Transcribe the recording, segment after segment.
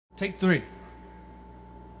Take 3.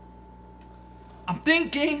 I'm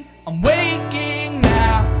thinking, I'm waking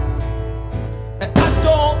now, and I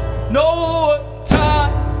don't know what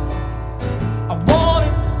time. I want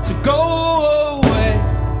it to go away.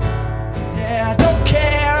 Yeah, I don't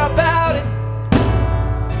care about it.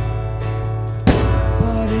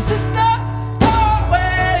 But is this the part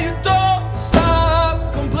where you don't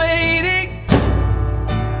stop complaining?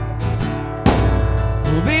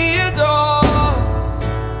 We'll be your dog,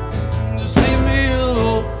 just leave me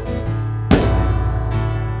alone.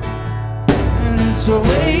 And it's a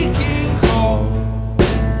waking call,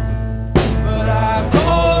 but I've no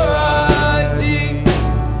ID,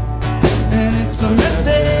 and it's a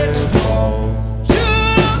message told you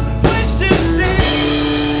wish to see.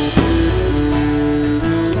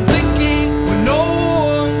 'Cause I'm thinking when no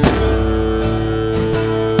one's here,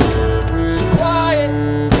 so quiet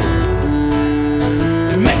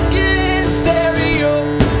and making stereo.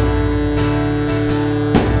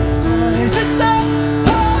 But is this the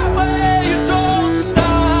part where you don't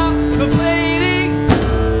stop complaining?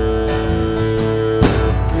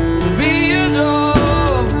 We'll be your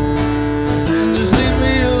dog, and just leave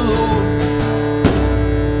me alone.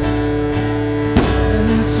 And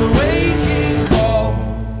it's a waking call,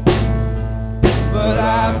 but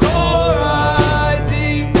I've got ID,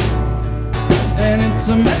 and it's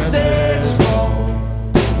a message call,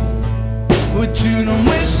 but you don't